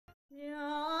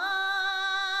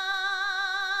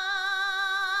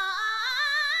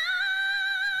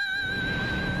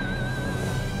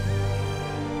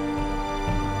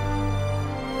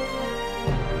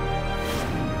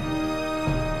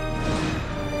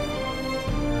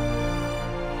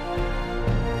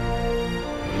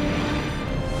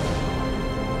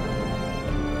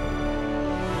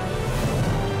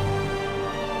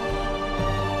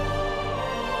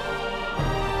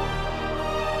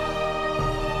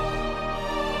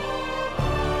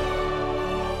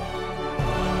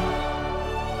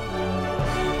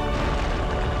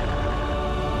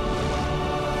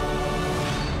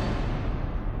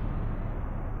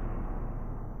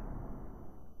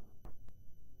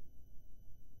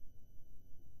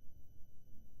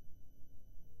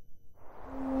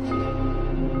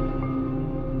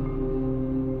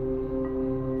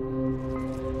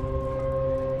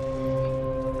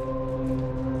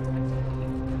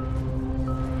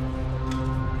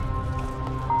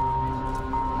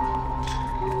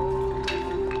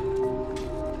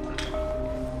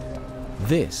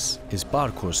This is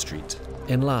Barkor Street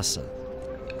in Lhasa.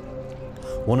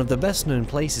 One of the best known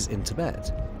places in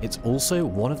Tibet, it's also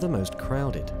one of the most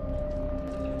crowded.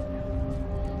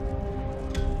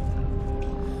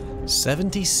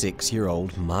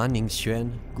 76-year-old Ma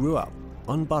Ningxuan grew up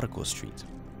on Barkor Street.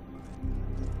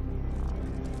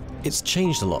 It's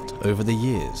changed a lot over the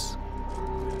years,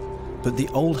 but the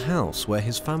old house where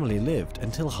his family lived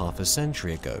until half a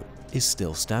century ago is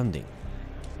still standing.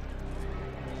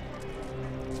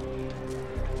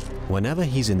 Whenever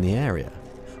he's in the area,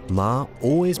 Ma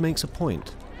always makes a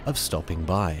point of stopping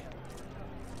by.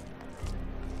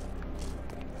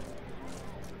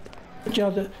 叫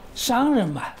做商人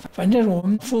嘛，反正我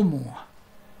们父母啊，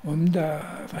我们的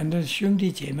反正兄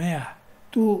弟姐妹啊，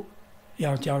都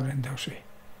要交人头税，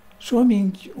说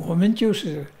明我们就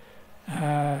是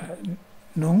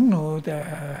农奴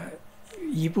的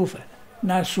一部分，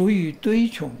那属于堆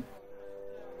穷。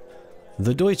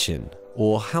 The Deutschen,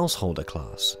 or householder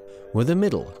class, were the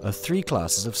middle of three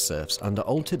classes of serfs under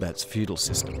Old Tibet's feudal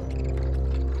system.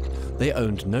 They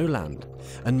owned no land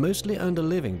and mostly earned a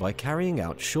living by carrying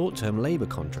out short-term labor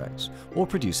contracts or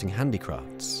producing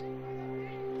handicrafts.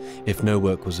 If no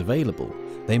work was available,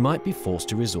 they might be forced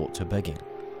to resort to begging.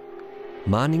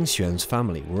 Ma Ningxuan's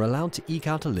family were allowed to eke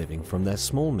out a living from their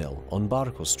small mill on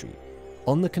Barkor Street,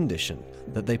 on the condition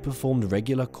that they performed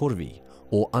regular korvi,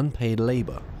 or unpaid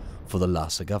labor, for the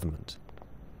Lhasa government.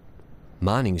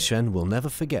 Ma Ningxuan will never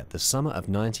forget the summer of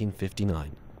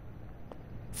 1959.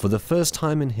 For the first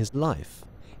time in his life,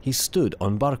 he stood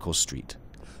on Barkor Street,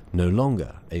 no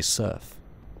longer a serf.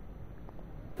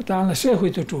 当了社会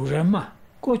的主人嘛，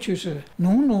过去是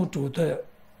农奴主的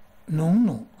农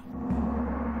奴。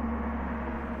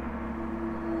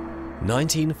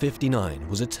 1959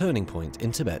 was a turning point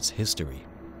in Tibet's history.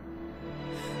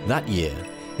 That year,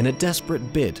 in a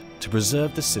desperate bid to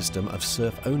preserve the system of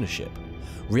serf ownership,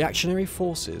 reactionary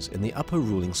forces in the upper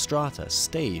ruling strata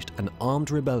staged an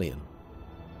armed rebellion.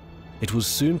 It was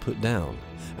soon put down,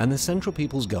 and the Central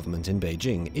People's Government in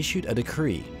Beijing issued a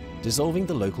decree dissolving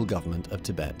the local government of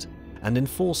Tibet and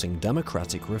enforcing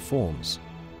democratic reforms.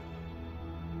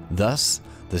 Thus,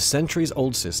 the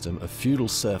centuries-old system of feudal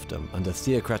serfdom under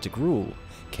theocratic rule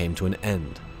came to an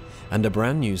end, and a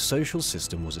brand new social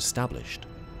system was established.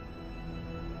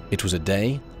 It was a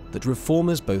day that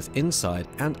reformers both inside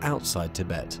and outside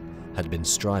Tibet had been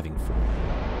striving for.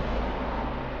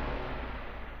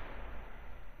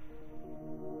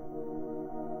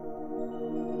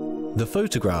 The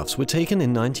photographs were taken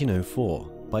in 1904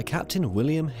 by Captain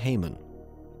William Hayman.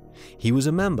 He was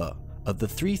a member of the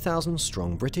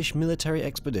 3,000-strong British military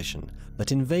expedition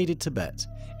that invaded Tibet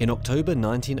in October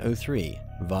 1903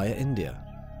 via India.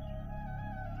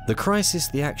 The crisis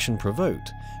the action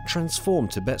provoked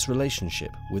transformed Tibet's relationship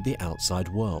with the outside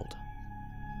world.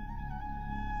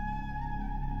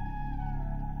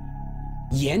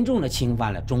 严重地侵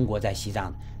犯了中国在西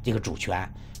藏这个主权，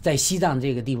在西藏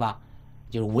这个地方，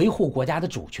就是维护国家的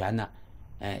主权呢，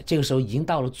这个时候已经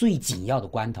到了最紧要的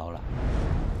关头了。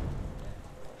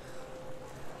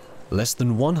 Less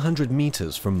than 100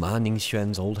 meters from Ma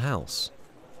Ningxuan's old house,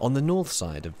 on the north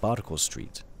side of Barkor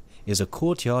Street, is a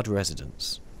courtyard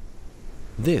residence.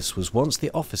 This was once the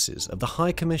offices of the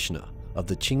High Commissioner of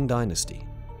the Qing dynasty.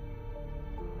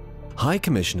 High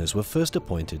Commissioners were first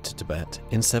appointed to Tibet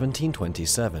in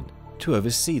 1727 to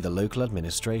oversee the local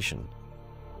administration.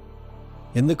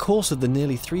 In the course of the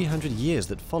nearly 300 years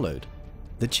that followed,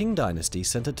 the Qing dynasty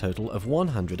sent a total of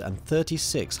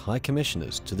 136 High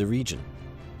Commissioners to the region.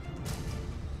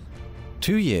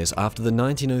 2 years after the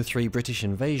 1903 British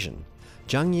invasion,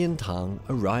 Zhang Yintang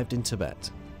arrived in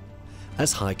Tibet.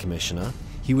 As High Commissioner,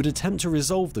 he would attempt to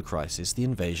resolve the crisis the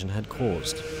invasion had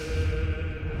caused.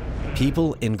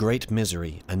 People in great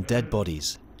misery and dead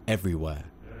bodies everywhere.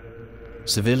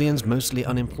 Civilians mostly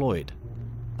unemployed,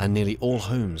 and nearly all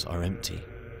homes are empty.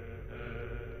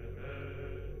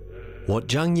 What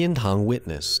Zhang Yintang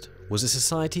witnessed was a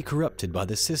society corrupted by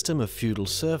the system of feudal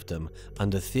serfdom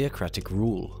under theocratic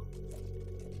rule.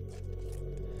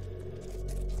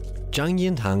 Zhang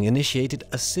Yintang initiated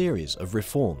a series of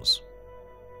reforms.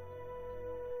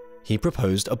 He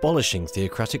proposed abolishing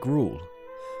theocratic rule,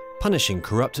 punishing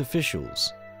corrupt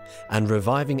officials, and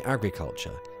reviving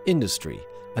agriculture, industry,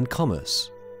 and commerce.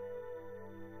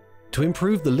 To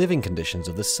improve the living conditions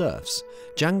of the serfs,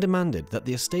 Zhang demanded that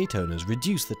the estate owners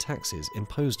reduce the taxes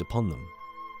imposed upon them.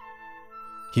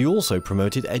 He also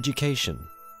promoted education,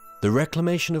 the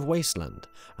reclamation of wasteland,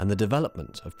 and the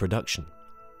development of production.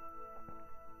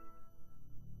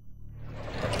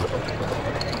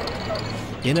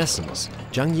 In essence,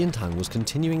 Zhang Yintang was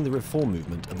continuing the reform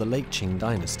movement of the late Qing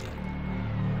dynasty.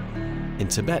 In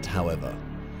Tibet, however,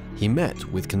 he met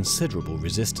with considerable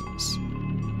resistance.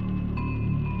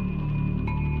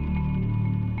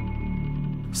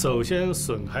 首先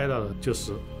损害到的就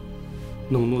是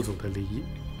农奴族的利益，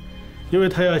因为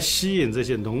他要吸引这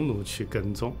些农奴去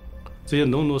耕种，这些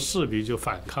农奴势必就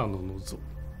反抗农奴族，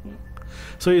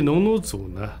所以农奴族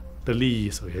呢的利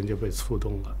益首先就被触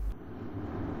动了。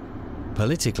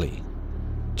Politically,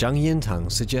 Zhang Yintang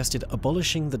suggested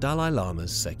abolishing the Dalai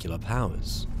Lama's secular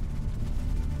powers.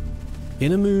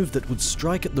 In a move that would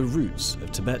strike at the roots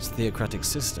of Tibet's theocratic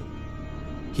system,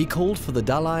 he called for the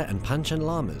Dalai and Panchen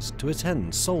Lamas to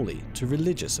attend solely to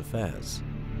religious affairs.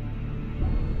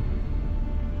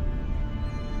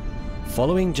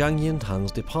 Following Zhang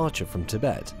Yintang's departure from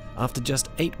Tibet after just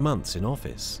 8 months in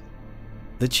office,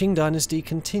 the Qing dynasty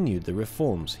continued the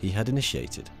reforms he had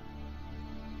initiated.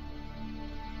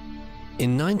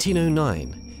 In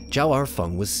 1909, Zhao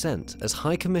Erfeng was sent as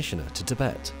High Commissioner to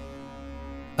Tibet.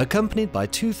 Accompanied by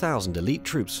 2,000 elite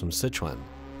troops from Sichuan,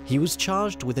 he was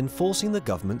charged with enforcing the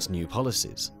government's new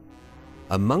policies.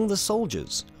 Among the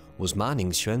soldiers was Ma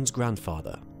Ningxuan's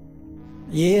grandfather.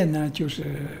 爷爷呢，就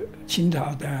是清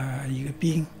朝的一个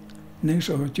兵，那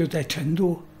时候就在成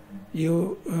都，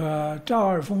由赵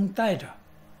二峰带着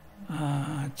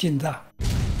进藏。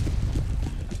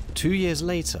2 years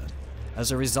later,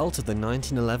 as a result of the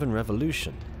 1911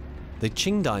 revolution, the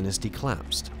Qing dynasty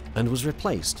collapsed and was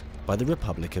replaced by the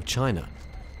Republic of China.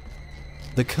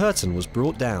 The curtain was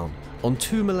brought down on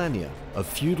 2 millennia of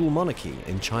feudal monarchy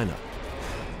in China.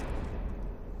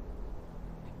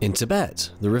 In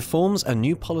Tibet, the reforms and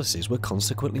new policies were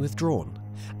consequently withdrawn,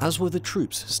 as were the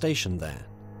troops stationed there.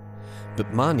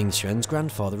 But Ma Ningxuan's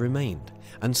grandfather remained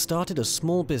and started a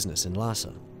small business in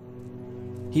Lhasa.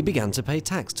 He began to pay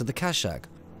tax to the Kashag,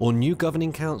 or new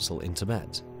governing council in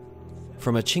Tibet.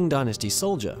 From a Qing dynasty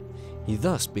soldier, he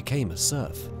thus became a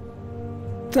serf.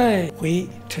 再回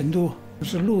成都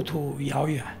是路途遥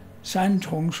远，山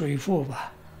重水复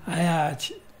吧，哎呀，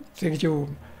这个就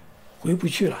回不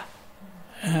去了，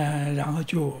然后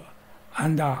就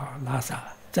安到拉萨，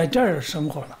在这儿生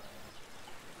活了。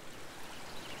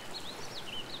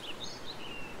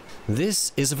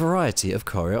This is a variety of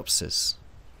Coreopsis.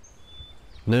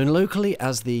 Known locally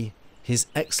as the His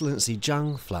Excellency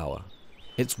Zhang flower,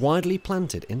 it's widely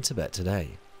planted in Tibet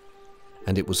today,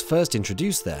 and it was first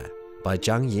introduced there by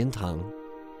Zhang Yintang.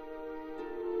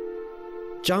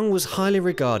 Zhang was highly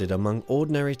regarded among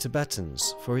ordinary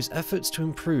Tibetans for his efforts to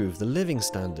improve the living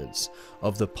standards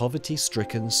of the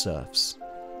poverty-stricken serfs.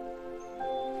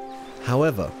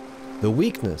 However, the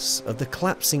weakness of the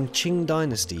collapsing Qing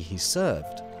dynasty he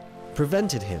served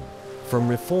prevented him from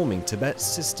reforming Tibet's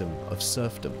system of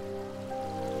serfdom.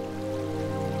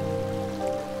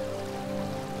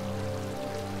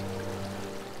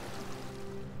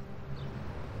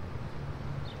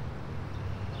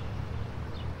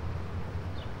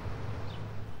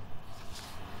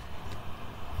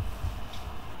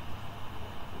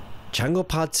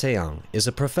 Changpa is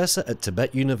a professor at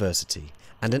Tibet University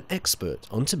and an expert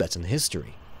on Tibetan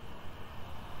history.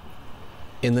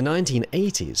 In the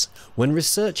 1980s, when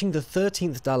researching the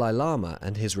 13th Dalai Lama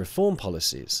and his reform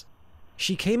policies,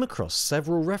 she came across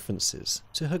several references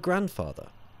to her grandfather.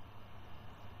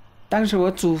 当时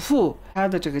我祖父他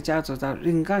的这个家族叫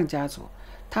仁刚家族，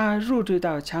他入赘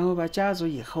到强欧巴家族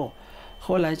以后，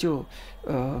后来就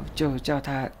叫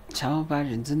他强欧巴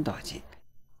仁增道界。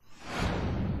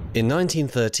 In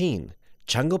 1913,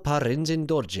 Changpa Rinzin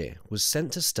Dorje was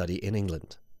sent to study in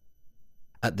England.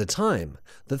 At the time,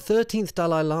 the 13th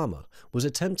Dalai Lama was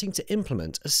attempting to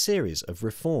implement a series of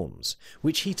reforms,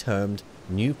 which he termed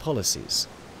new policies.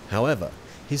 However,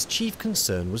 his chief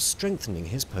concern was strengthening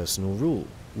his personal rule,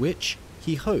 which,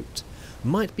 he hoped,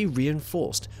 might be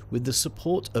reinforced with the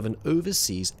support of an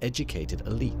overseas educated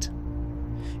elite.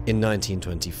 In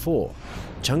 1924,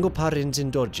 Changpa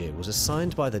Rinzin Dorje was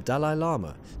assigned by the Dalai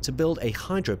Lama to build a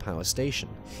hydropower station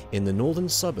in the northern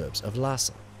suburbs of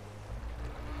Lhasa.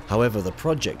 However, the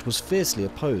project was fiercely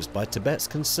opposed by Tibet's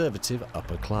conservative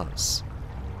upper class.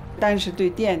 但是对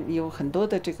电有很多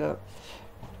的这个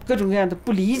各种各样的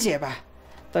不理解吧，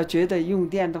倒觉得用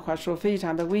电的话说非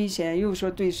常的危险，又说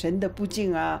对神的不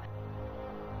敬啊。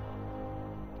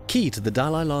 Key to the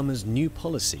Dalai Lama's new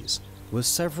policies were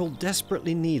several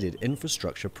desperately needed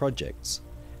infrastructure projects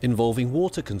involving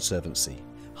water conservancy,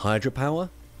 hydropower,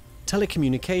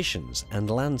 telecommunications and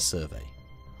land survey.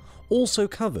 Also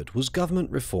covered was government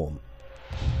reform.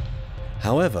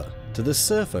 However, to the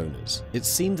serf owners, it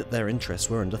seemed that their interests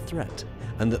were under threat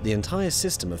and that the entire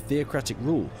system of theocratic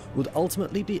rule would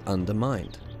ultimately be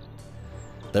undermined.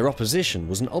 Their opposition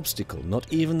was an obstacle not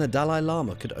even the Dalai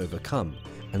Lama could overcome,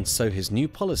 and so his new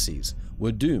policies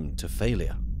were doomed to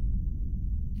failure.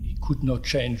 could not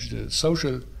change the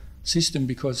social system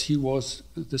because he was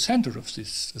the center of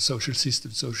this social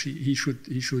system. So he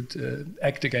should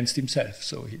act against himself.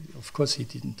 So of course he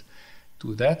didn't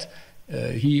do that.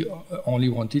 He only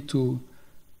wanted to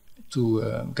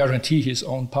guarantee his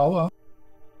own power.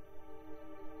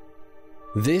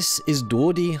 This is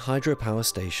Dordi hydropower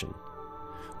station,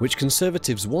 which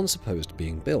conservatives once opposed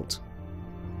being built.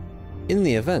 In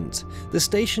the event, the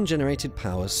station generated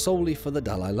power solely for the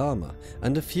Dalai Lama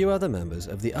and a few other members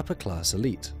of the upper-class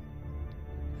elite.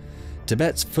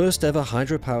 Tibet's first ever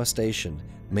hydropower station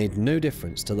made no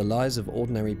difference to the lives of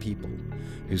ordinary people,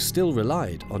 who still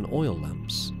relied on oil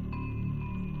lamps.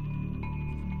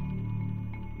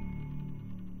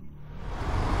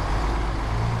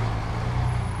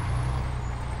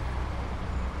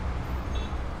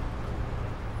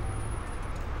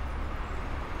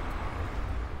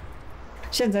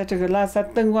现在这个拉萨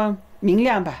灯光明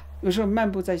亮吧，有时候漫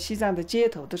步在西藏的街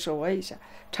头的时候，我也想，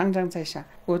常常在想，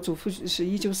我祖父是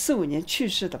1945年去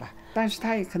世的吧，但是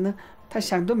他也可能他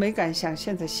想都没敢想，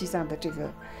现在西藏的这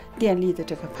个电力的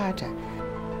这个发展。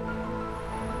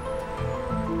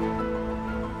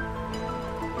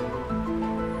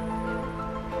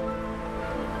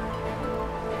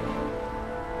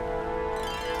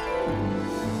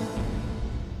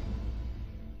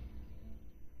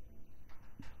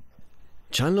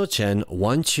Chanlochen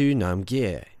Wanchu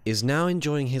Namgyel is now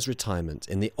enjoying his retirement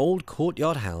in the old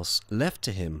courtyard house left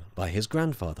to him by his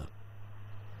grandfather.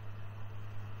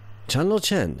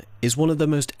 Chanlochen is one of the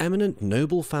most eminent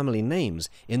noble family names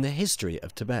in the history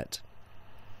of Tibet.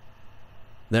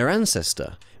 Their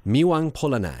ancestor, Miwang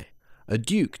Polanai, a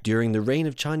duke during the reign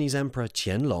of Chinese Emperor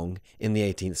Qianlong in the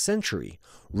 18th century,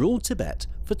 ruled Tibet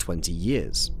for 20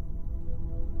 years.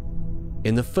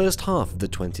 In the first half of the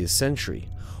 20th century,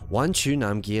 Wanchu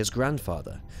Namgyel's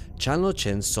grandfather,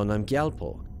 Chanlochen Sonam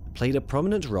Gyalpo, played a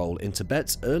prominent role in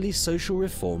Tibet's early social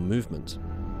reform movement.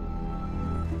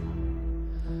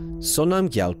 Sonam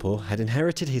Gyalpo had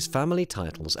inherited his family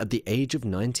titles at the age of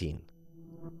 19.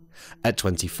 At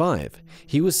 25,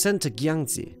 he was sent to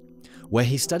Gyangzi, where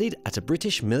he studied at a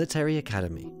British military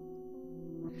academy.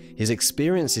 His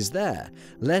experiences there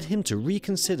led him to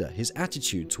reconsider his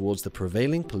attitude towards the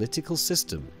prevailing political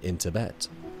system in Tibet.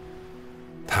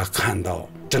 他看到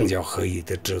政教合一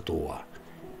的制度啊，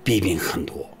弊病很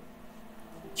多，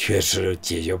确实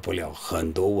解决不了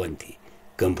很多问题，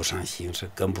跟不上形势，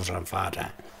跟不上发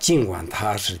展。尽管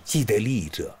他是既得利益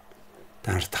者，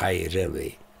但是他也认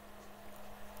为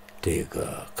这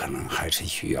个可能还是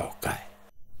需要改。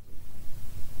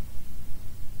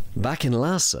Back in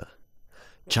Lhasa,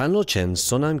 Chanlochen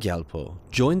Sonam Gyalpo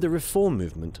joined the reform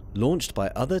movement launched by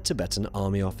other Tibetan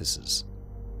army officers.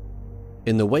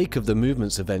 In the wake of the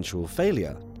movement's eventual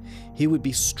failure, he would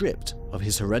be stripped of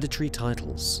his hereditary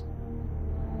titles.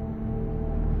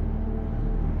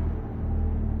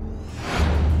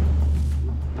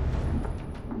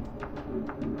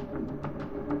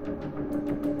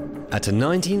 At a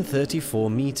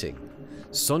 1934 meeting,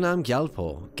 Sonam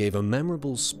Gyalpo gave a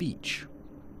memorable speech.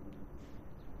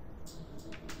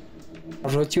 他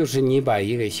说：“就是你把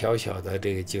一个小小的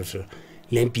这个就是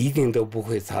连鼻涕都不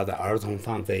会擦的儿童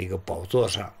放在一个宝座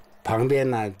上，旁边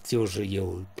呢就是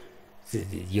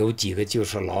有几个就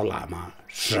是老喇嘛，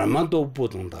什么都不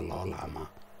懂的老喇嘛，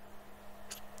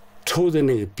抽的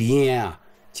那个鼻烟啊，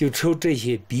就抽这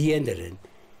些鼻烟的人，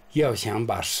要想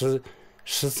把13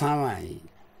万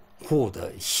户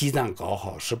的西藏搞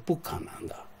好是不可能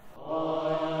的。”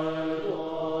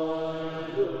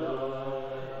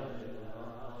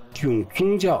 用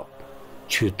宗教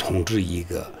去统治一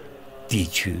个地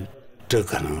区，这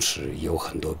可能是有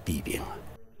很多弊病啊。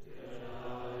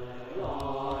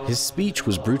 His speech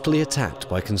was brutally attacked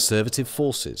by conservative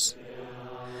forces.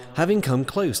 Having come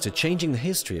close to changing the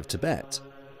history of Tibet,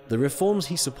 the reforms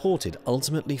he supported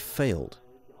ultimately failed,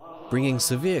 bringing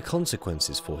severe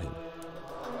consequences for him.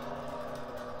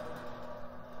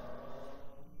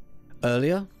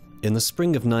 Earlier, in the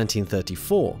spring of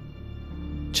 1934,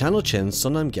 Chanlochen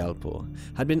Sonam Gyalpo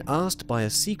had been asked by a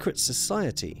secret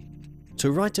society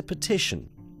to write a petition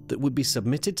that would be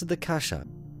submitted to the Kashag.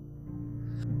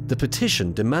 The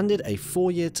petition demanded a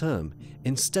 4-year term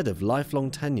instead of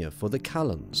lifelong tenure for the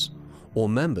Kalans, or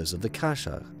members of the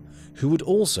Kashag, who would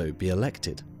also be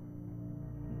elected.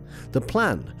 The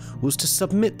plan was to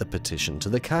submit the petition to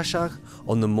the Kashag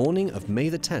on the morning of May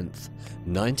the 10th,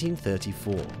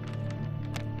 1934.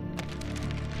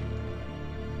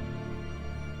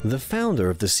 The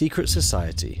founder of the secret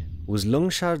society was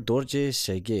Lungshar Dorje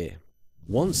Shege,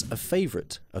 once a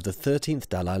favorite of the 13th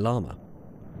Dalai Lama.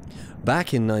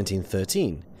 Back in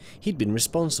 1913, he'd been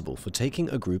responsible for taking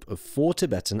a group of 4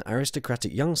 Tibetan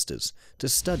aristocratic youngsters to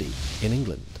study in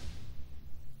England.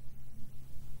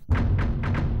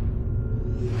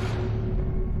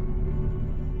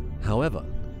 However,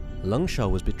 Lung Sha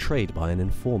was betrayed by an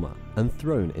informer and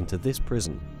thrown into this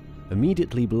prison,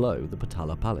 immediately below the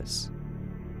Potala Palace.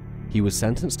 He was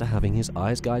sentenced to having his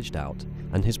eyes gouged out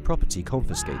and his property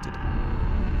confiscated.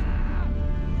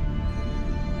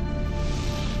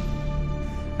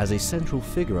 As a central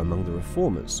figure among the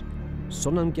reformers,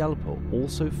 Sonam Gyalpo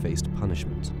also faced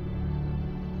punishment.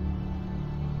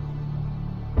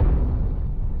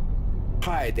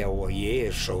 害得我爷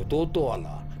爷手都剁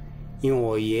了，因为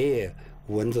我爷爷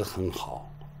文字很好，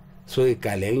所以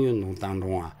改良运动当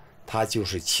中啊，他就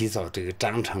是起草这个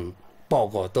章程报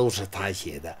告都是他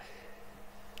写的。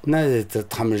那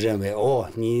他们认为哦，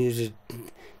你是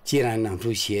既然能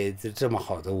出写这么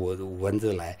好的文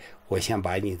字来，我想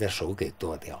把你的手给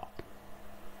剁掉。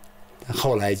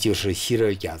后来就是希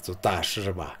勒家族大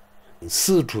师吧，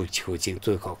四处求经，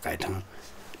最后改成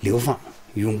流放，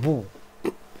永不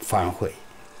反悔。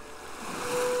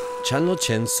 Chanlo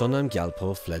Chen Sonam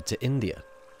Gyalpo fled to India.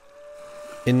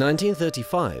 In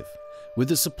 1935, with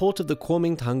the support of the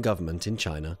Kuomintang government in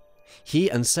China, he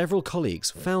and several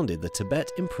colleagues founded the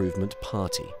Tibet Improvement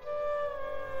Party.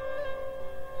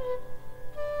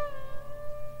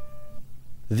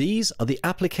 These are the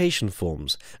application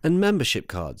forms and membership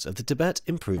cards of the Tibet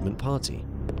Improvement Party.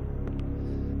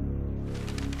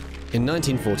 In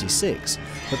 1946,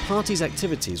 the party's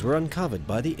activities were uncovered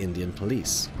by the Indian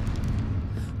police.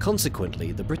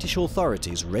 Consequently, the British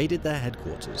authorities raided their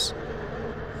headquarters.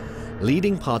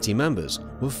 Leading party members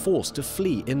were forced to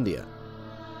flee India.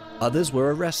 Others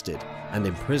were arrested and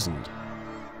imprisoned.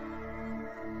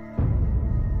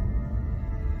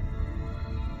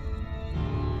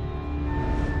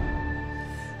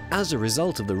 As a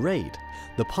result of the raid,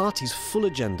 the party's full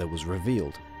agenda was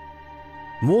revealed.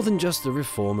 More than just the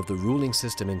reform of the ruling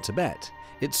system in Tibet,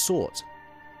 it sought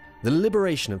the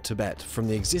liberation of Tibet from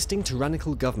the existing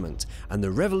tyrannical government and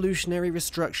the revolutionary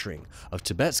restructuring of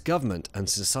Tibet's government and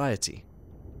society.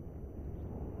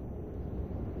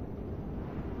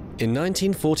 In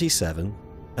 1947,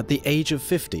 at the age of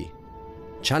 50,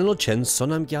 Chanlo Chen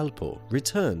Sonam Gyalpo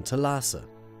returned to Lhasa.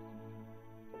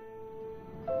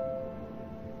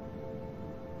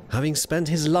 Having spent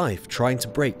his life trying to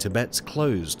break Tibet's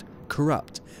closed,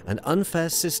 corrupt, and unfair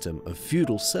system of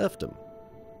feudal serfdom,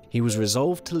 he was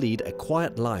resolved to lead a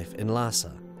quiet life in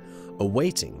Lhasa,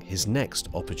 awaiting his next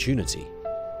opportunity.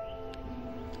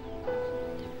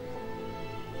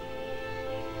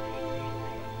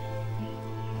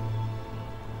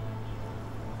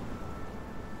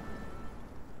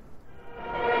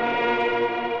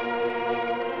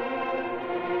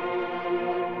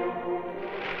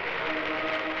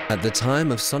 At the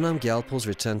time of Sonam Gyalpo's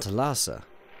return to Lhasa,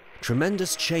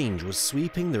 tremendous change was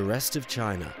sweeping the rest of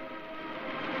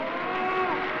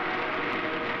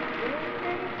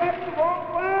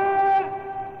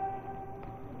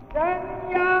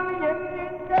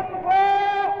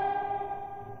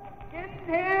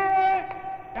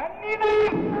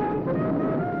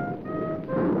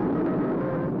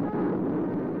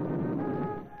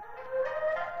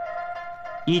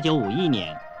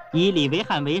年，以李维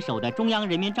汉为首的中央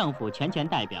人民政府全权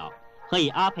代表和以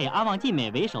阿佩阿旺晋美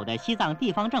为首的西藏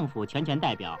地方政府全权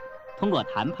代表通过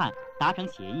谈判达成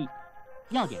协议。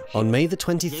On May the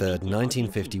 23rd,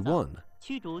 1951,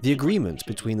 the agreement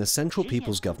between the Central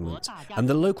People's Government and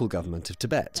the local government of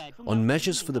Tibet on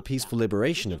measures for the peaceful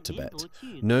liberation of Tibet,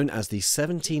 known as the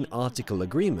 17-Article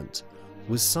Agreement,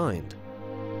 was signed.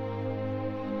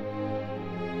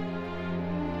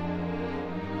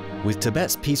 With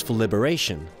Tibet's peaceful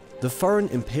liberation, the foreign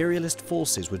imperialist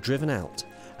forces were driven out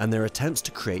and their attempts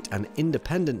to create an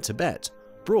independent Tibet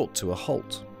brought to a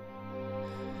halt.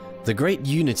 The great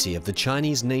unity of the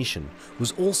Chinese nation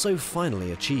was also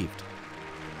finally achieved.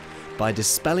 By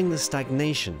dispelling the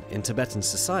stagnation in Tibetan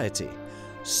society,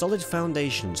 solid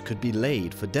foundations could be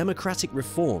laid for democratic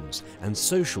reforms and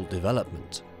social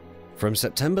development. From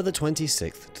September the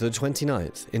 26th to the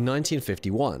 29th in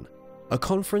 1951, a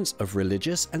conference of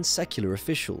religious and secular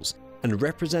officials and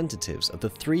representatives of the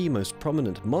 3 most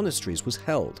prominent monasteries was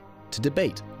held to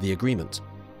debate the agreement.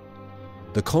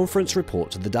 The conference report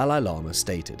to the Dalai Lama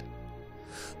stated,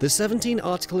 "The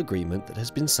 17-Article Agreement that has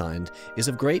been signed is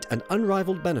of great and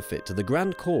unrivaled benefit to the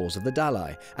grand cause of the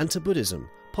Dalai and to Buddhism,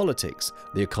 politics,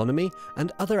 the economy,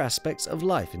 and other aspects of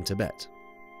life in Tibet.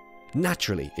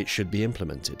 Naturally, it should be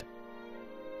implemented."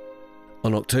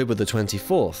 On October the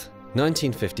 24th,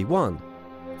 1951,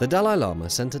 the Dalai Lama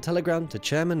sent a telegram to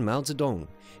Chairman Mao Zedong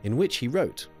in which he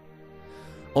wrote,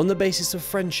 On the basis of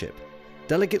friendship,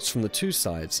 delegates from the two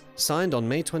sides signed on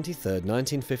May 23,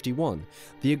 1951,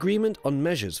 the Agreement on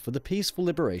Measures for the Peaceful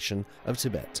Liberation of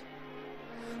Tibet.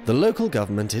 The local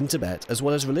government in Tibet, as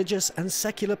well as religious and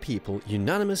secular people,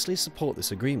 unanimously support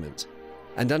this agreement,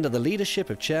 and under the leadership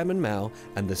of Chairman Mao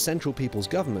and the Central People's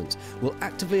Government, will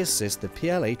actively assist the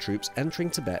PLA troops entering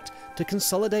Tibet to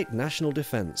consolidate national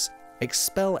defense,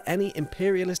 expel any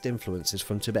imperialist influences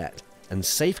from Tibet, and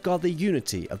safeguard the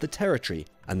unity of the territory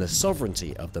and the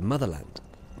sovereignty of the motherland.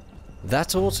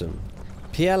 That autumn,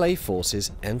 PLA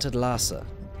forces entered Lhasa.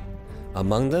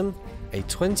 Among them, a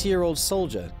 20-year-old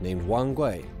soldier named Wang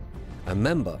Gui, a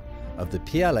member of the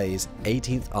PLA's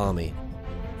 18th Army.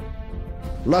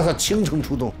 拉萨倾城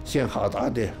出动，献哈达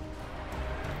的、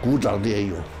鼓掌的也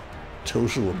有，仇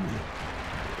视我们的。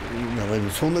那么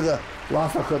从那个拉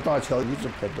萨河大桥一直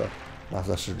排到拉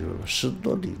萨市里10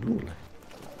多里路了。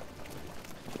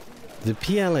 The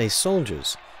PLA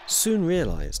soldiers soon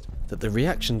realized that the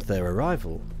reaction to their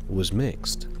arrival was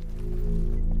mixed.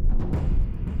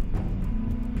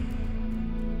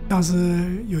 当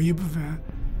时有一部分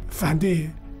反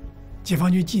对解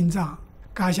放军进藏，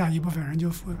嘎下一部分人就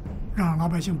让老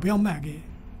百姓不要卖给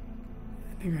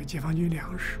那个解放军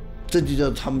粮食。这就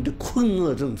叫他们的困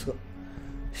饿政策，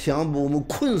想把我们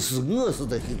困死、饿死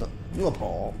在西藏，饿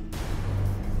跑。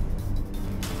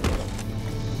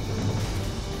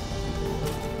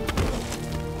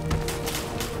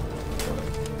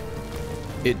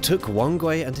 It took Wang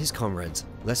Gui and his comrades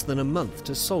less than a month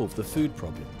to solve the food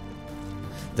problem.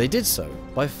 They did so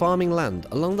by farming land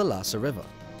along the Lhasa River.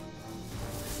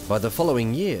 By the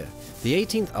following year, the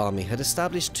 18th Army had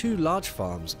established 2 large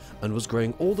farms and was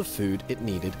growing all the food it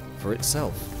needed for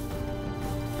itself.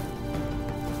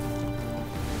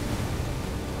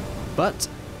 But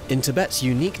in Tibet's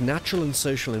unique natural and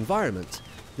social environment,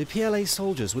 the PLA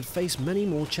soldiers would face many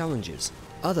more challenges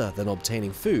other than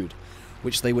obtaining food,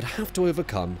 which they would have to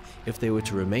overcome if they were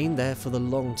to remain there for the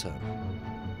long term.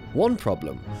 One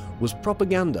problem was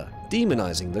propaganda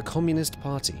demonizing the Communist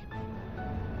Party.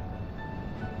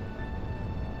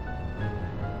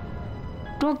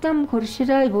 Doktam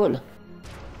Kurshirai bol.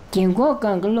 Kingo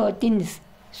Ganglo Dinis,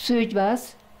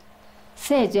 Sujbas,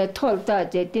 Seja Tolta,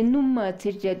 Jetinuma,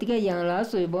 Tijatika Yangla,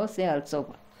 Suibo, Sel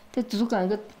Soba. The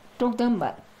Zukanga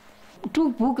Dokamba.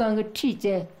 Two Bukanga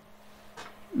Chiche,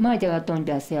 Maja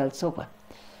Tonja Sel Soba.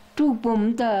 Two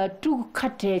Bumda, two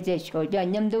Kate, Shoja,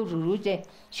 Yamdo Ruje,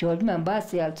 Shojman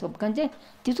Basel Sobkanje,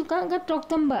 Tizukanga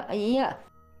Doktamba, yeah.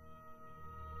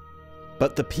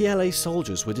 But the PLA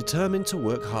soldiers were determined to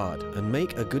work hard and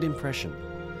make a good impression.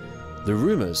 The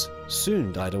rumors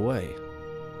soon died away.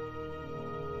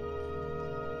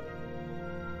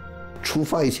 出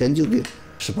发以前就给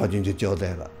18军就交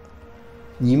代了，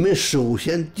你们首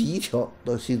先第一条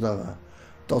到西藏啊，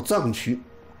到藏区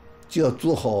就要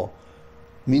做好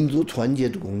民族团结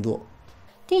的工作。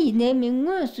第一年明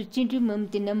我是进入门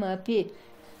的那么皮。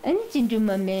 An jinju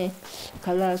mame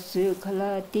kala su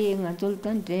kala te ngadol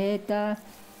tan reta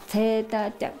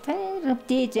theta tak thai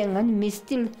rapte jangan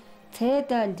mistil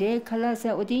theta de kala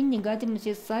sa odin ningati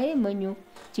mse sai manyu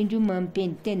jinju mam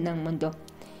pen ten nang mando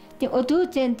te odu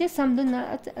jente samdo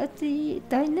na ati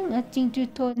dai nang jinju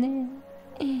to ne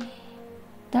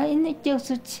dai ne kyo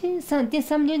su chi san te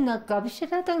samyo na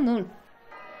kabshira tang non.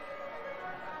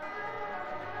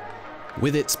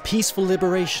 With its peaceful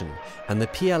liberation and the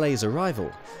PLA's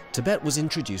arrival, Tibet was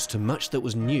introduced to much that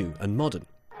was new and modern.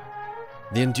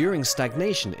 The enduring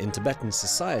stagnation in Tibetan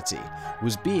society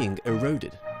was being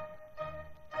eroded.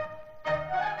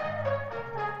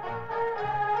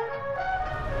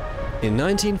 In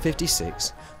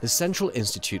 1956, the Central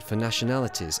Institute for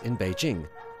Nationalities in Beijing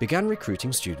began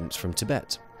recruiting students from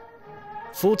Tibet.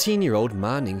 14-year-old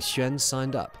Ma Ningxuan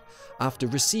signed up after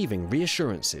receiving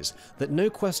reassurances that no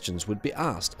questions would be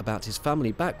asked about his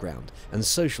family background and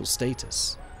social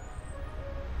status.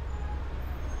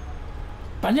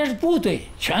 反正是部队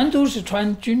全都是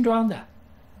穿军装的，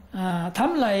他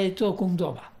们来做工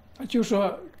作吧，就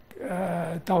说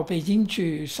到北京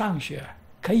去上学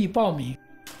可以报名。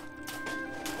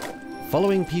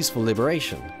 Following peaceful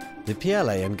liberation, the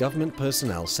PLA and government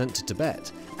personnel sent to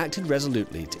Tibet acted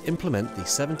resolutely to implement the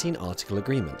 17-article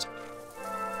agreement.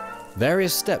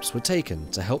 Various steps were taken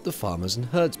to help the farmers and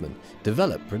herdsmen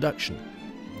develop production.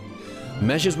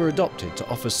 Measures were adopted to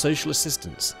offer social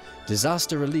assistance,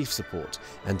 disaster relief support,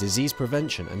 and disease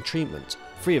prevention and treatment,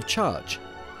 free of charge.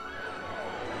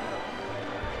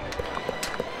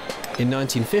 In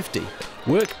 1950,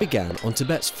 work began on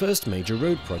Tibet's first major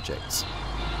road projects.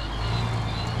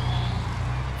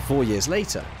 4 years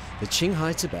later, the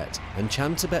Qinghai Tibet and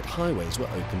Cham Tibet highways were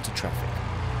opened to traffic.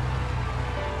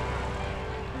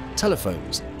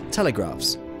 telephones,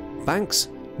 telegraphs, banks,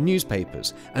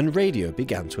 newspapers, and radio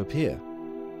began to appear.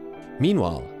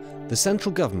 Meanwhile, the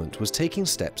central government was taking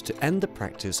steps to end the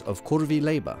practice of corvée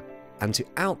labor and to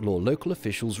outlaw local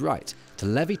officials' right to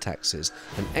levy taxes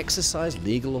and exercise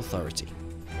legal authority.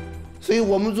 所以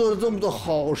我们做了这么多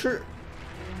好事，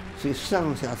所以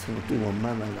上下层对我们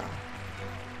慢慢的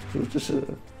说这是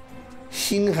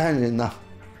新汉人呐、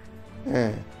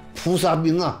哎，菩萨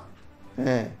兵啊，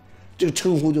哎，这个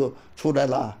称呼就出来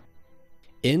了。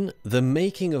In The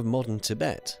Making of Modern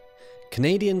Tibet,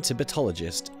 Canadian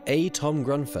Tibetologist A. Tom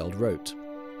Grunfeld wrote,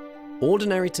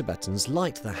 "Ordinary Tibetans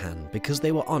liked the Han because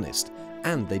they were honest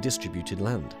and they distributed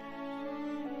land.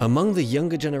 Among the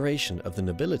younger generation of the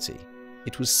nobility,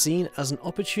 it was seen as an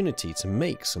opportunity to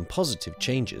make some positive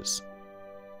changes."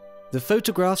 The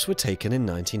photographs were taken in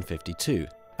 1952,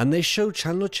 and they show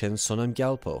Chanlochen Sonam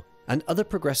Gyalpo and other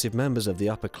progressive members of the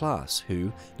upper class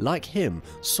who, like him,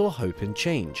 saw hope in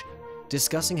change,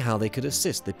 discussing how they could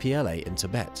assist the PLA in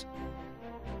Tibet.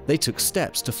 They took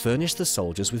steps to furnish the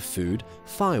soldiers with food,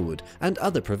 firewood, and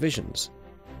other provisions.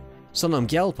 Sonam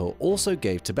Gyalpo also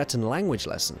gave Tibetan language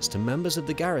lessons to members of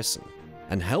the garrison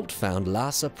and helped found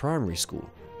Lhasa Primary School.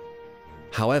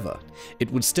 However,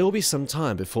 it would still be some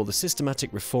time before the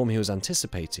systematic reform he was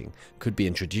anticipating could be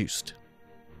introduced.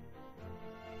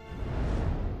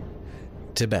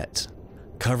 Tibet,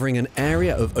 covering an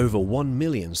area of over 1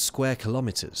 million square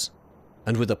kilometers,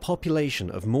 and with a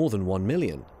population of more than 1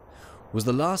 million, was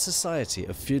the last society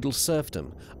of feudal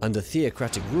serfdom under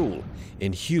theocratic rule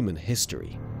in human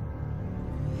history.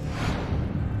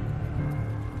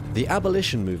 The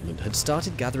abolition movement had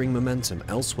started gathering momentum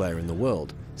elsewhere in the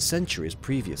world centuries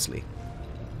previously.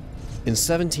 In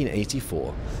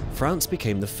 1784, France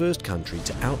became the first country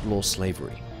to outlaw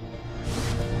slavery.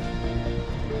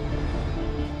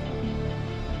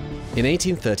 In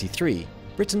 1833,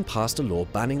 Britain passed a law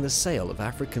banning the sale of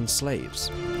African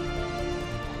slaves.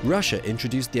 Russia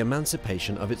introduced the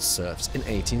emancipation of its serfs in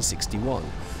 1861,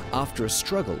 after a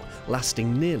struggle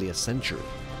lasting nearly a century.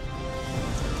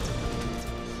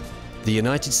 The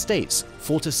United States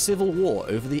fought a civil war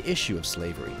over the issue of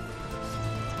slavery.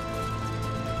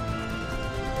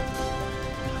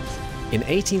 In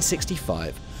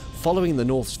 1865, following the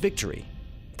North's victory,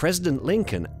 President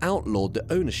Lincoln outlawed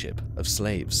the ownership of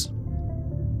slaves.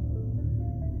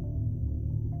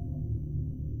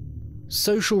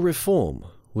 Social reform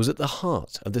was at the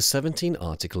heart of the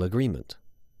 17-Article Agreement.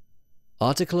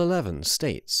 Article 11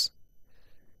 states,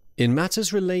 "In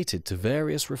matters related to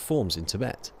various reforms in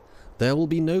Tibet, there will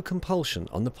be no compulsion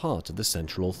on the part of the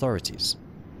central authorities.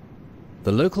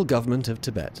 The local government of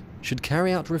Tibet should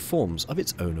carry out reforms of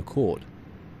its own accord,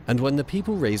 and when the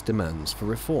people raise demands for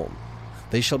reform,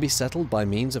 they shall be settled by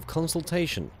means of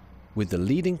consultation with the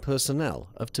leading personnel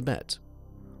of Tibet."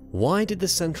 Why did the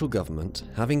central government,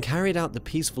 having carried out the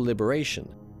peaceful liberation,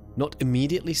 not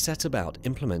immediately set about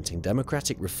implementing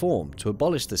democratic reform to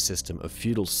abolish the system of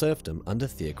feudal serfdom under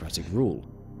theocratic rule?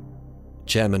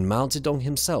 Chairman Mao Zedong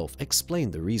himself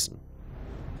explained the reason.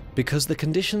 Because the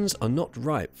conditions are not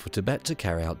ripe for Tibet to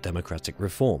carry out democratic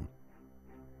reform.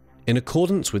 In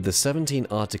accordance with the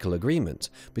 17-Article Agreement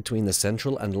between the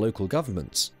central and local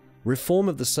governments, reform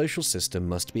of the social system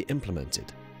must be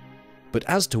implemented. But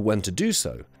as to when to do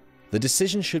so, the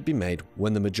decision should be made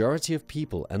when the majority of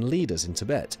people and leaders in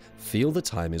Tibet feel the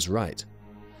time is right.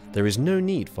 There is no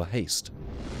need for haste.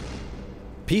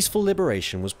 Peaceful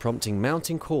liberation was prompting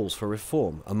mounting calls for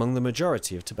reform among the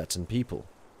majority of Tibetan people.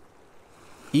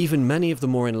 Even many of the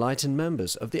more enlightened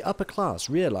members of the upper class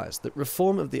realized that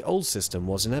reform of the old system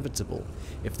was inevitable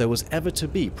if there was ever to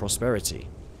be prosperity.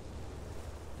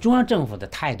 中央政府的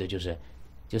态度就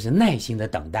是耐心的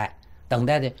等待，等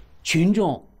待的群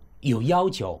众有要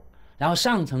求，然后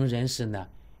上层人士呢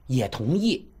也同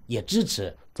意也支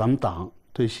持。咱们党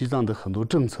对西藏的很多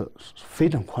政策是非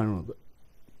常宽容的，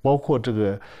包括这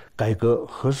个改革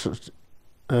和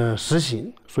实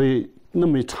行，所以那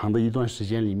么长的一段时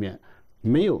间里面，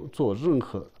没有做任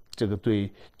何这个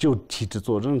对旧体制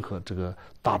做任何这个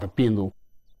大的变动。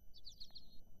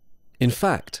In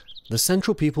fact, the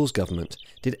Central People's Government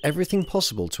did everything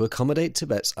possible to accommodate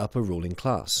Tibet's upper ruling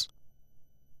class.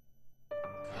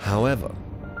 However,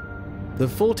 the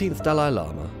 14th Dalai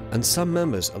Lama and some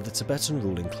members of the Tibetan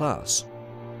ruling class,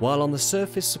 while on the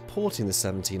surface supporting the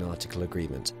 17-Article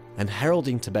Agreement and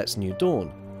heralding Tibet's new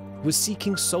dawn, was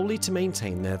seeking solely to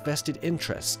maintain their vested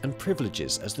interests and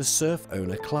privileges as the serf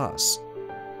owner class.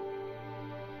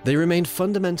 They remained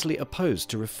fundamentally opposed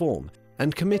to reform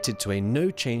and committed to a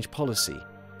no-change policy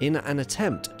in an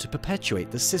attempt to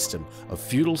perpetuate the system of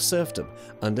feudal serfdom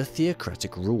under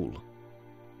theocratic rule.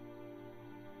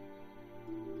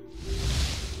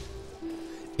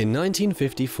 In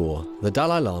 1954, the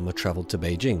Dalai Lama travelled to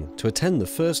Beijing to attend the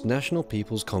first National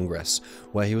People's Congress,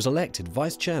 where he was elected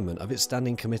vice chairman of its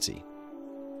standing committee.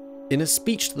 In a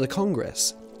speech to the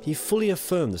Congress, he fully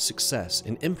affirmed the success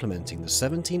in implementing the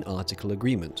 17-article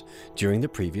agreement during the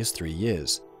previous 3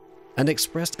 years, and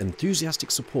expressed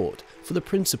enthusiastic support for the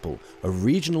principle of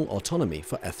regional autonomy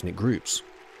for ethnic groups.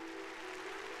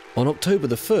 On October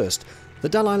the 1st, the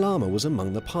Dalai Lama was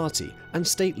among the party and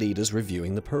state leaders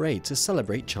reviewing the parade to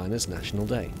celebrate China's National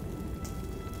Day.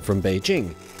 From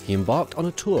Beijing, he embarked on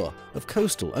a tour of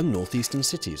coastal and northeastern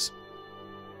cities.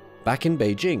 Back in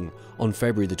Beijing, on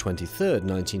February the 23rd,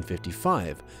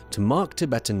 1955, to mark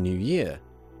Tibetan New Year,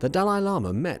 the Dalai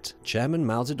Lama met Chairman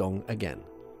Mao Zedong again.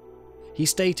 He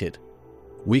stated,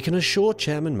 "We can assure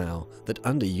Chairman Mao that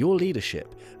under your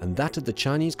leadership and that of the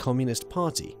Chinese Communist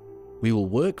Party, we will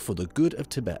work for the good of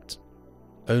Tibet."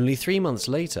 Only 3 months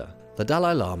later, the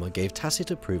Dalai Lama gave tacit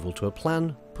approval to a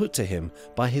plan put to him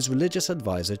by his religious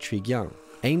advisor Trigyang,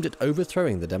 aimed at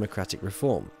overthrowing the democratic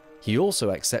reform. He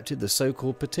also accepted the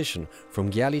so-called petition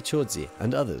from Gyali Chodzi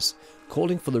and others,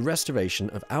 calling for the restoration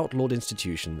of outlawed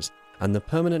institutions and the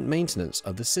permanent maintenance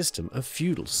of the system of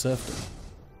feudal serfdom.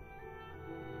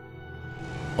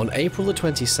 On April the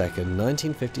 22nd,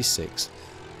 1956,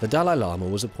 the Dalai Lama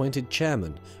was appointed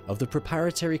chairman of the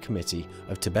Preparatory Committee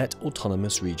of Tibet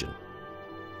Autonomous Region.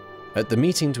 At the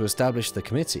meeting to establish the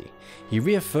committee, he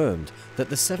reaffirmed that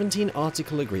the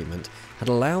 17-article agreement had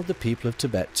allowed the people of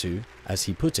Tibet to, as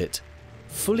he put it,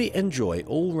 fully enjoy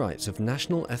all rights of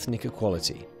national ethnic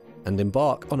equality and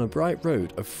embark on a bright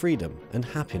road of freedom and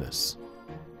happiness.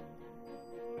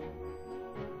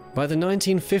 By the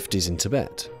 1950s in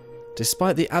Tibet,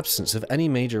 despite the absence of any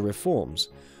major reforms,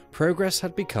 progress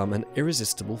had become an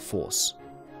irresistible force.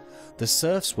 The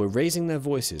serfs were raising their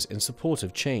voices in support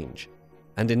of change,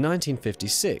 and in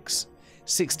 1956,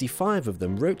 65 of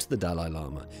them wrote to the Dalai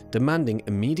Lama demanding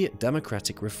immediate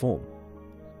democratic reform.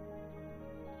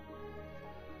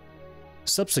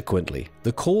 Subsequently,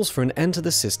 the calls for an end to the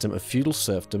system of feudal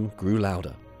serfdom grew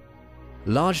louder.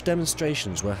 Large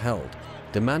demonstrations were held,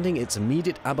 demanding its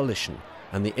immediate abolition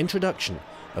and the introduction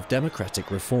of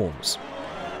democratic reforms.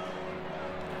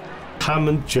 他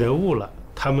们觉悟了，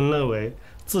他们认为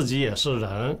自己也是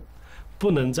人，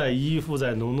不能再依附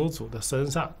在农奴主的身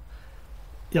上，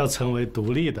要成为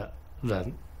独立的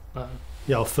人，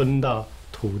要分到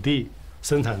土地、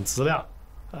生产资料，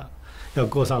要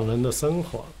过上人的生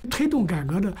活。推动改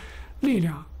革的力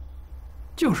量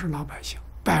就是老百姓，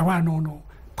百万农奴，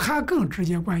他更直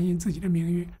接关心自己的命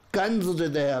运。甘孜这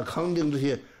代啊，康定这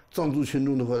些藏族群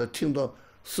众的话，听到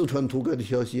四川土改的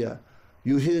消息啊。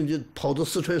 有些人就跑到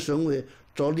四川省委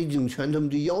找李景全他们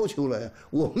就要求了，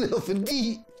我们要分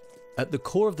地。 At the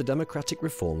core of the democratic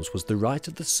reforms was the right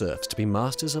of the serfs to be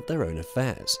masters of their own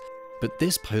affairs, but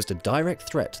this posed a direct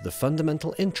threat to the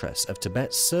fundamental interests of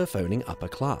Tibet's serf-owning upper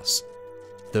class.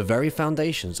 The very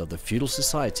foundations of the feudal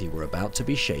society were about to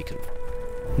be shaken.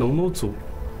 农奴主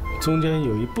中间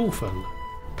有一部分了，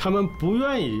他们不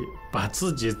愿意把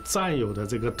自己占有的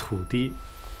这个土地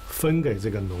分给这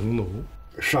个农奴。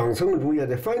 上层主义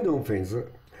的反动分子，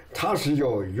他是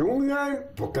要永远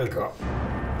不改革。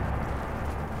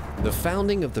 The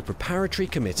founding of the Preparatory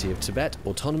Committee of Tibet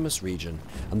Autonomous Region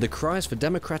and the cries for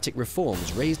democratic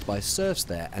reforms raised by serfs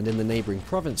there and in the neighbouring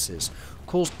provinces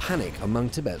caused panic among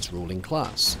Tibet's ruling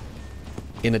class.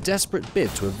 In a desperate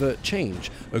bid to avert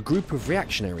change, a group of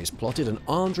reactionaries plotted an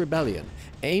armed rebellion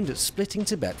aimed at splitting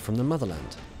Tibet from the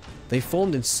motherland. They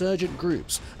formed insurgent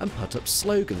groups and put up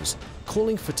slogans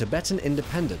calling for Tibetan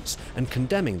independence and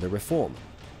condemning the reform.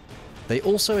 They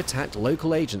also attacked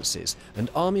local agencies and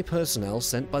army personnel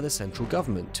sent by the central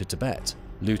government to Tibet,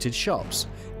 looted shops,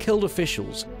 killed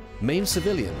officials, maimed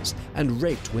civilians, and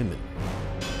raped women.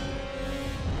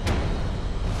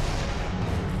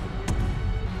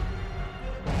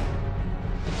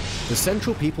 The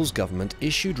Central People's Government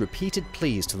issued repeated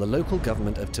pleas to the local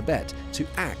government of Tibet to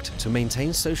act to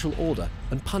maintain social order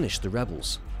and punish the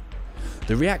rebels.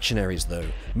 The reactionaries, though,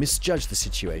 misjudged the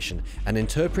situation and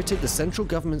interpreted the central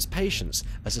government's patience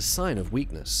as a sign of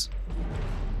weakness.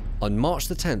 On March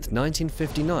 10,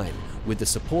 1959, with the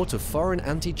support of foreign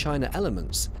anti-China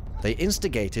elements, they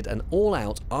instigated an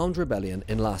all-out armed rebellion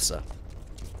in Lhasa.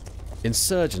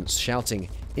 Insurgents shouting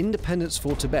 "Independence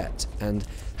for Tibet" and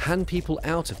 "Han people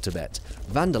out of Tibet"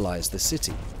 vandalized the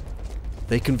city.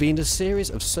 They convened a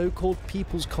series of so-called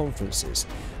People's Conferences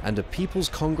and a People's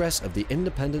Congress of the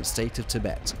Independent State of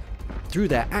Tibet. Through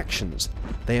their actions,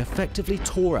 they effectively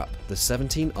tore up the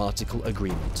 17-article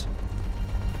agreement.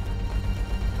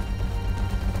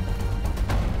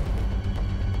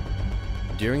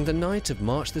 During the night of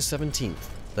March the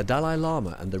 17th, the Dalai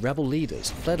Lama and the rebel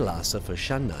leaders fled Lhasa for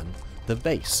Shannan, the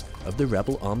base of the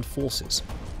rebel armed forces.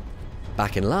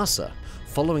 Back in Lhasa,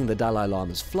 following the Dalai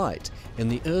Lama's flight, in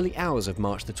the early hours of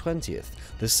March the 20th,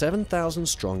 the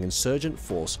 7,000-strong insurgent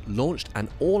force launched an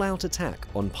all-out attack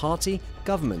on party,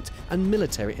 government and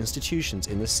military institutions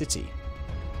in the city.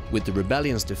 With the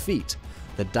rebellion's defeat,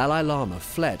 the Dalai Lama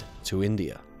fled to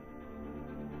India.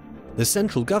 The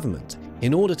central government,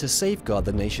 in order to safeguard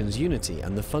the nation's unity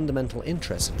and the fundamental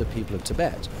interests of the people of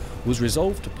Tibet, was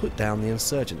resolved to put down the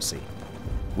insurgency.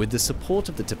 With the support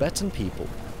of the Tibetan people,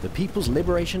 the People's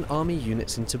Liberation Army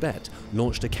units in Tibet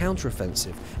launched a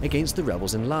counteroffensive against the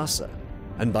rebels in Lhasa,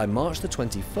 and by March the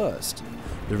 21st,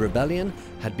 the rebellion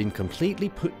had been completely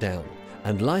put down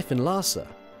and life in Lhasa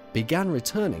began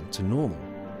returning to normal.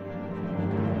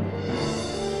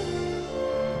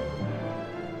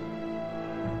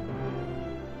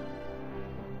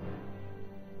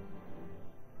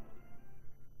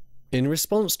 In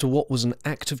response to what was an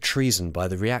act of treason by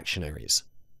the reactionaries,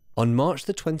 on March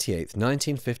the 28th,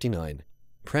 1959,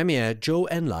 Premier Zhou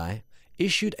Enlai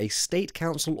issued a State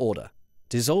Council order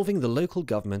dissolving the local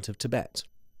government of Tibet,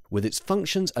 with its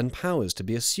functions and powers to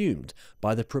be assumed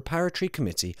by the Preparatory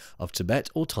Committee of Tibet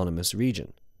Autonomous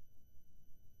Region.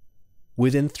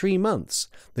 Within 3 months,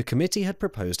 the committee had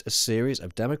proposed a series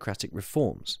of democratic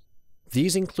reforms.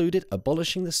 These included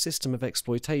abolishing the system of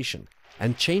exploitation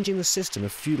and changing the system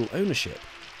of feudal ownership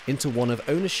into one of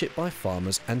ownership by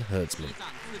farmers and herdsmen.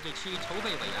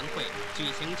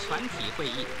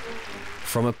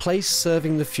 From a place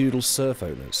serving the feudal serf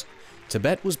owners,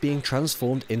 Tibet was being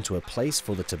transformed into a place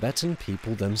for the Tibetan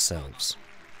people themselves.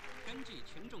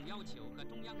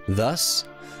 Thus,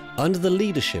 under the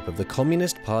leadership of the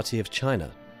Communist Party of China,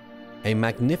 a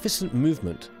magnificent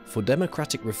movement for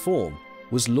democratic reform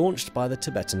was launched by the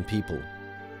Tibetan people,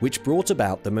 which brought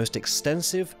about the most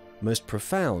extensive, most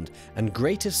profound and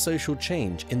greatest social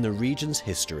change in the region's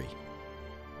history.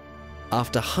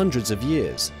 After hundreds of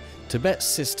years, Tibet's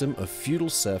system of feudal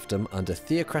serfdom under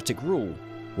theocratic rule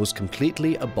was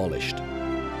completely abolished.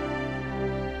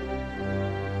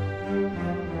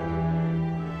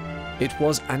 It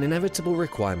was an inevitable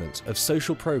requirement of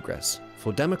social progress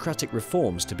for democratic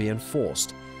reforms to be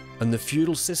enforced and the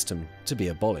feudal system to be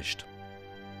abolished.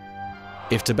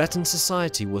 If Tibetan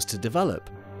society was to develop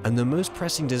and the most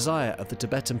pressing desire of the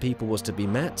Tibetan people was to be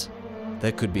met,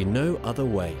 there could be no other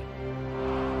way.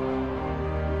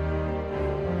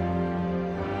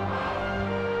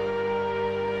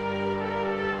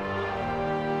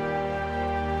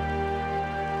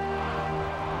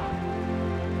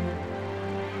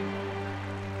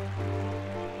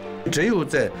只有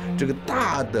在这个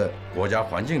大的国家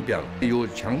环境变了，有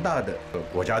强大的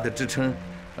国家的支撑，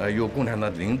有共产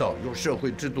党的领导，有社会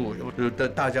制度，有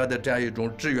大家的这样一种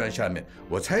志愿下面，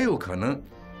我才有可能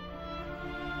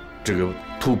这个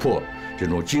突破这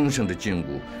种精神的禁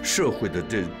锢，社会的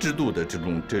这制度的这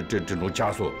种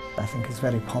枷锁。I think it's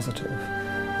very positive.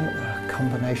 A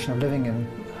combination of living in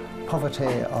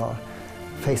poverty or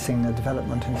facing a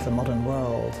development into the modern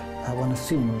world. One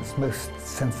assumes most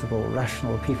sensible,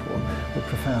 rational people would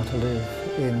prefer to live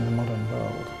in the modern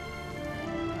world.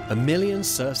 1 million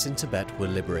serfs in Tibet were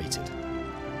liberated.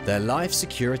 Their life,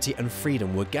 security and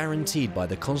freedom were guaranteed by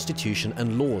the constitution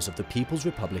and laws of the People's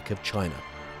Republic of China.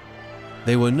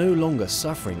 They were no longer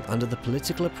suffering under the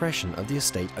political oppression of the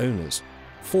estate owners,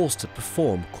 forced to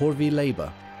perform corvée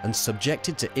labor and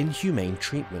subjected to inhumane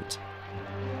treatment.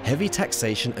 Heavy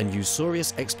taxation and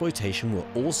usurious exploitation were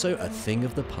also a thing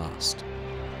of the past.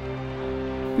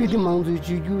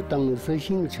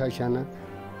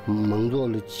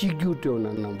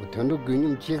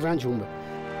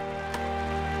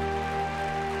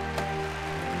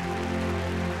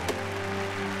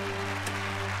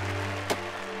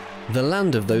 The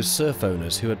land of those serf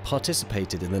owners who had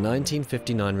participated in the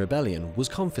 1959 rebellion was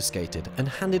confiscated and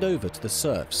handed over to the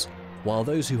serfs, while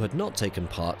those who had not taken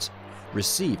part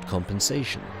received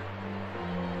compensation.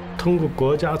 通过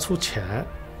国家出钱，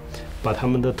把他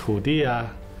们的土地啊，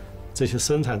这些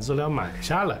生产资料买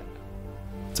下来，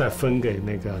再分给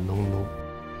那个农奴。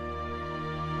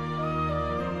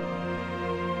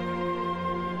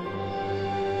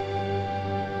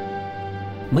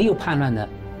没有叛乱的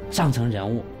上层人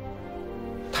物，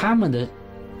他们的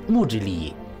物质利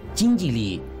益、经济利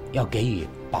益要给予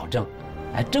保证，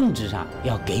而政治上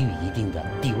要给予一定的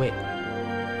地位。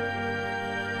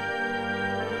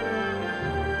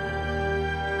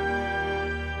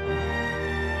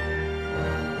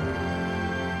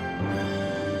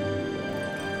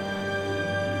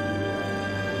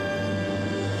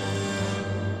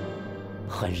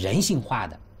很人性化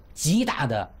的、极大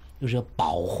的就是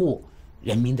保护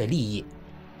人民的利益，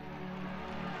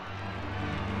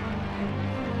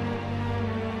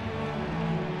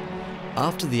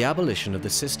 After the abolition of the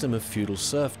system of feudal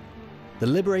serfdom, the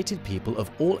liberated people of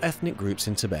all ethnic groups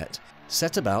in Tibet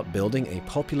set about building a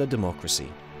popular democracy.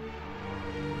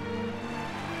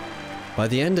 By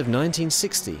the end of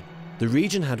 1960, the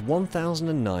region had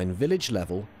 1,009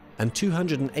 village-level and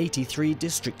 283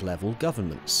 district-level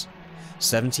governments,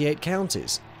 78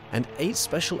 counties, and 8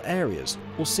 special areas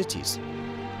or cities.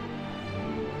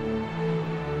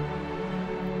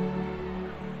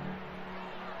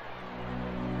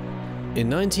 In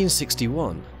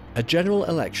 1961, a general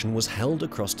election was held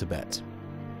across Tibet.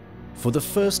 For the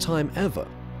first time ever,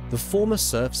 the former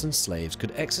serfs and slaves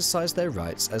could exercise their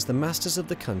rights as the masters of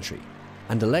the country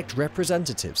and elect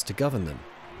representatives to govern them.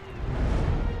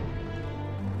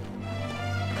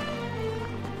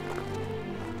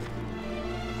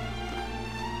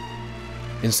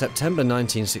 In September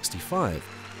 1965,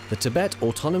 the Tibet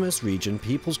Autonomous Region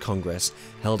People's Congress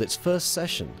held its first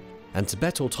session, and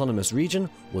Tibet Autonomous Region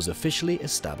was officially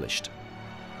established.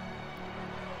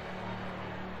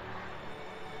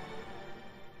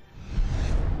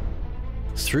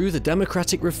 Through the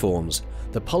democratic reforms,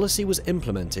 the policy was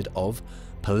implemented of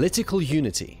political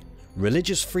unity,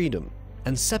 religious freedom,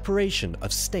 and separation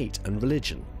of state and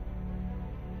religion.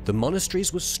 The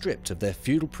monasteries were stripped of their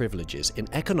feudal privileges in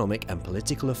economic and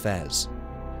political affairs.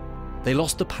 They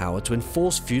lost the power to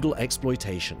enforce feudal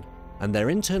exploitation, and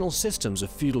their internal systems of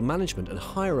feudal management and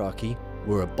hierarchy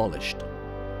were abolished.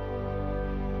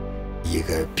 一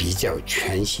个比较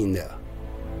全新的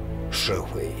社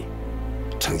会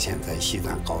呈现在西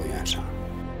藏高原上。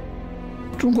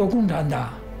中国共产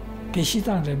党给西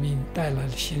藏人民带来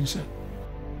了新生。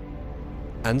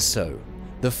And so,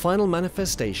 the final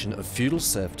manifestation of feudal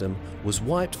serfdom was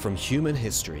wiped from human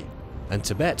history, and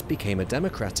Tibet became a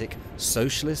democratic,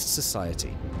 socialist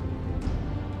society.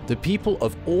 The people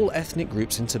of all ethnic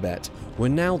groups in Tibet were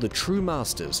now the true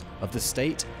masters of the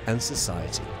state and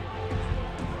society.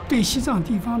 对西藏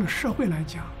地方的社会来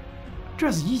讲，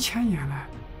这是1000年来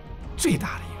最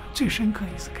大的一个、最深刻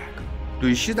的一次改革。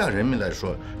对西藏人民来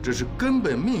说，这是根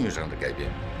本命运上的改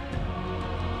变。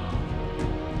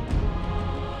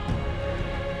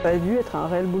Ça a dû être un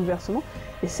réel bouleversement,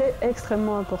 et c'est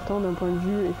extrêmement important d'un point de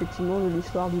vue effectivement de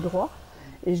l'histoire du droit,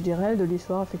 et je dirais de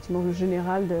l'histoire effectivement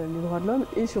générale des droits de l'homme,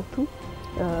 et surtout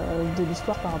de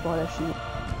l'histoire par rapport à la Chine.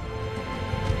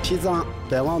 西藏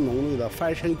德旺农奴的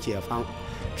翻身解放，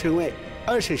成为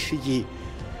20世纪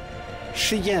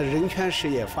世界人权事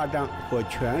业发展和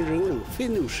全人类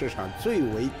奋斗史上最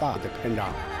伟大的篇章。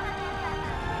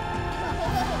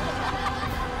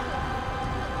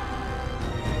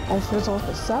En faisant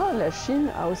ça, la Chine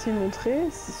a aussi montré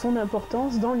son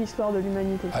importance dans l'histoire de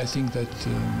l'humanité. I think that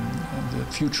the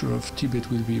future of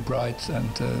Tibet will be bright and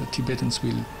Tibetans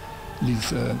will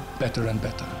live better and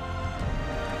better.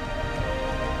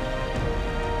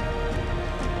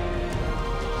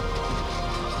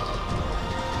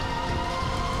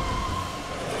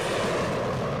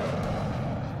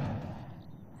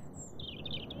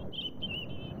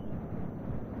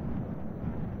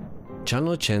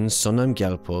 Chanlo Chen's Sonam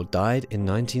Gyalpo died in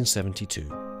 1972.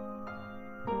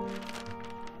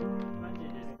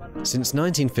 Since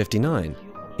 1959,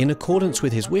 in accordance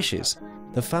with his wishes,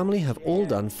 the family have all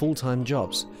done full-time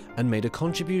jobs and made a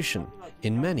contribution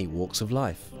in many walks of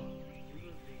life.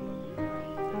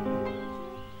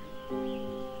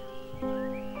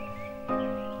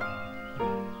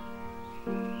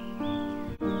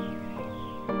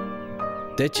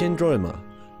 Dechen Droima,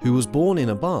 who was born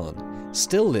in a barn,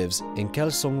 still lives in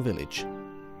Kelsong village.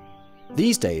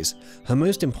 These days, her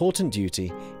most important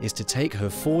duty is to take her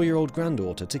 4-year-old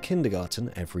granddaughter to kindergarten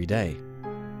every day.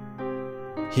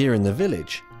 Here in the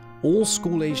village, all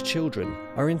school-aged children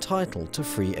are entitled to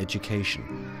free education.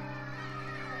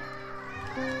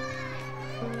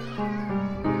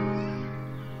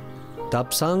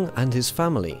 Dabsang and his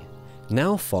family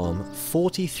now farm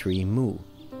 43 mu,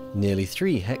 nearly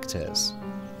 3 hectares.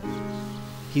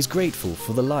 He's grateful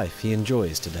for the life he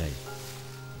enjoys today.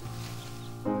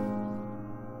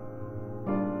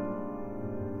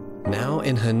 Now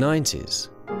in her 90s,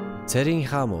 Tering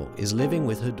Hamo is living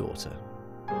with her daughter.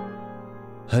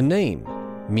 Her name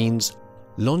means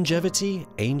Longevity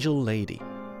Angel Lady.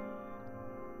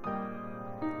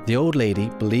 The old lady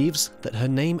believes that her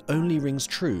name only rings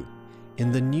true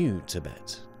in the new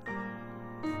Tibet.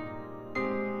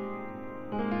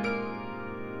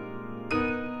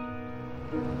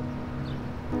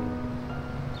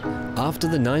 After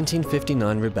the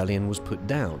 1959 rebellion was put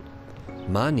down,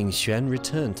 Ma Ningxuan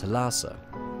returned to Lhasa,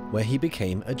 where he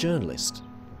became a journalist.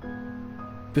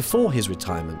 Before his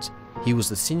retirement, he was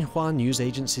the Xinhua News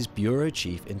Agency's bureau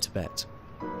chief in Tibet.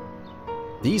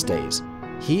 These days,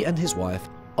 he and his wife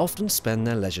often spend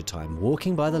their leisure time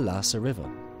walking by the Lhasa River.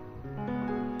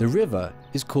 The river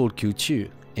is called Kyu Chu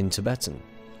in Tibetan,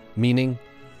 meaning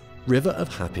river of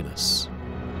happiness.